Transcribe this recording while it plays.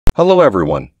Hello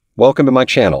everyone, welcome to my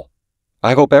channel.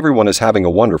 I hope everyone is having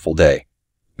a wonderful day.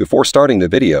 Before starting the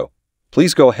video,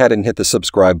 please go ahead and hit the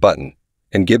subscribe button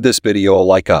and give this video a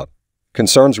like up.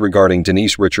 Concerns regarding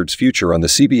Denise Richards' future on the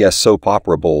CBS soap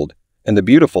opera Bold and the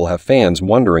Beautiful have fans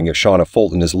wondering if Shauna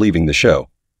Fulton is leaving the show.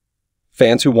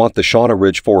 Fans who want the Shauna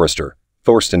Ridge-Forrester,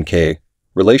 Thorsten Kaye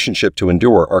relationship to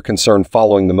endure are concerned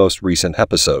following the most recent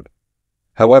episode.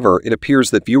 However, it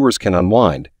appears that viewers can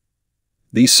unwind.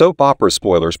 These soap opera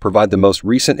spoilers provide the most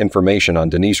recent information on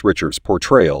Denise Richards'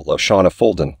 portrayal of Shauna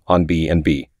Fulton on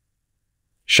B&B.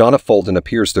 Shauna Fulton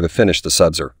appears to have finished the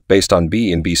subser based on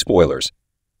B&B spoilers.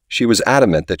 She was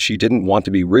adamant that she didn't want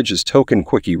to be Ridge's token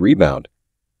quickie rebound.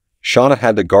 Shauna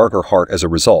had to guard her heart as a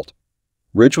result.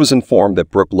 Ridge was informed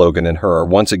that Brooke Logan and her are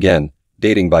once again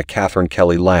dating by Catherine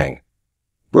Kelly Lang.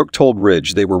 Brooke told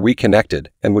Ridge they were reconnected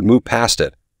and would move past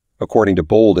it, according to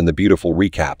Bold and the Beautiful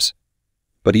recaps.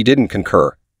 But he didn't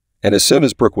concur, and as soon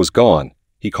as Brooke was gone,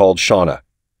 he called Shauna.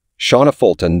 Shauna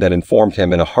Fulton then informed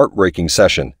him in a heartbreaking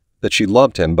session that she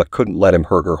loved him but couldn't let him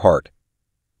hurt her heart.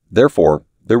 Therefore,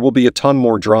 there will be a ton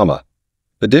more drama.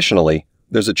 Additionally,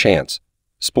 there's a chance,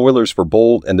 spoilers for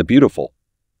Bold and the Beautiful,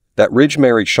 that Ridge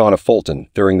married Shauna Fulton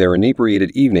during their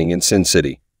inebriated evening in Sin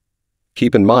City.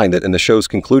 Keep in mind that in the show's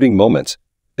concluding moments,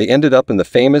 they ended up in the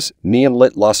famous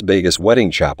neon-lit Las Vegas wedding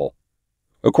chapel.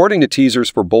 According to teasers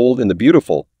for Bold and the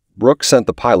Beautiful, Brooke sent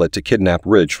the pilot to kidnap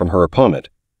Ridge from her opponent.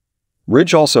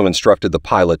 Ridge also instructed the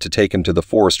pilot to take him to the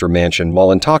Forrester mansion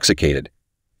while intoxicated.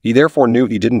 He therefore knew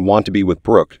he didn't want to be with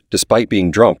Brooke despite being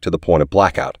drunk to the point of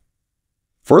blackout.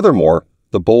 Furthermore,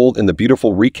 the Bold and the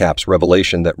Beautiful recaps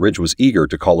revelation that Ridge was eager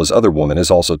to call his other woman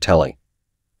is also telling.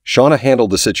 Shauna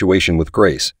handled the situation with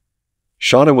grace.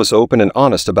 Shauna was open and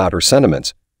honest about her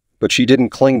sentiments, but she didn't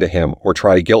cling to him or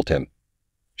try to guilt him.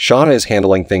 Shauna is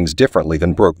handling things differently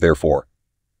than Brooke, therefore.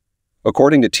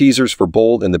 According to teasers for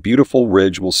Bold and the Beautiful,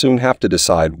 Ridge will soon have to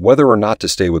decide whether or not to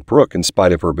stay with Brooke in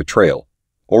spite of her betrayal,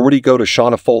 or would he go to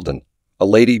Shauna Fulton, a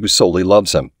lady who solely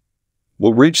loves him?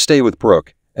 Will Ridge stay with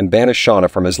Brooke and banish Shauna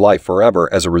from his life forever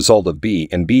as a result of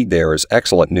B&B? There is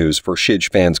excellent news for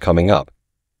Shidge fans coming up.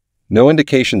 No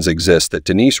indications exist that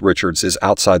Denise Richards is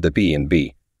outside the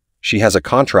B&B. She has a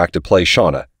contract to play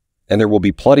Shauna, and there will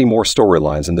be plenty more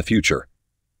storylines in the future.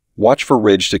 Watch for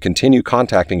Ridge to continue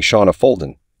contacting Shauna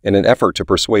Fulton in an effort to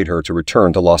persuade her to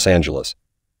return to Los Angeles.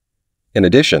 In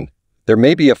addition, there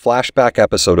may be a flashback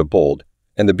episode of Bold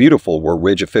and the Beautiful where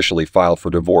Ridge officially filed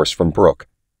for divorce from Brooke.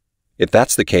 If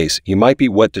that's the case, he might be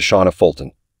wed to Shauna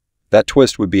Fulton. That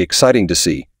twist would be exciting to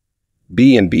see.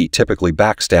 B&B typically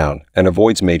backs down and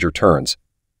avoids major turns,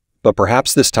 but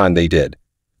perhaps this time they did.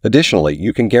 Additionally,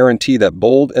 you can guarantee that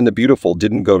Bold and the Beautiful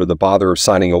didn't go to the bother of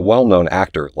signing a well-known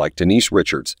actor like Denise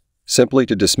Richards simply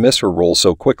to dismiss her role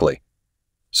so quickly.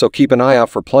 So keep an eye out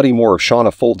for plenty more of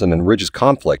Shauna Fulton and Ridge's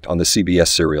conflict on the CBS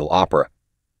serial opera.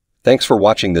 Thanks for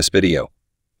watching this video.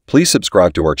 Please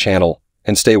subscribe to our channel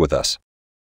and stay with us.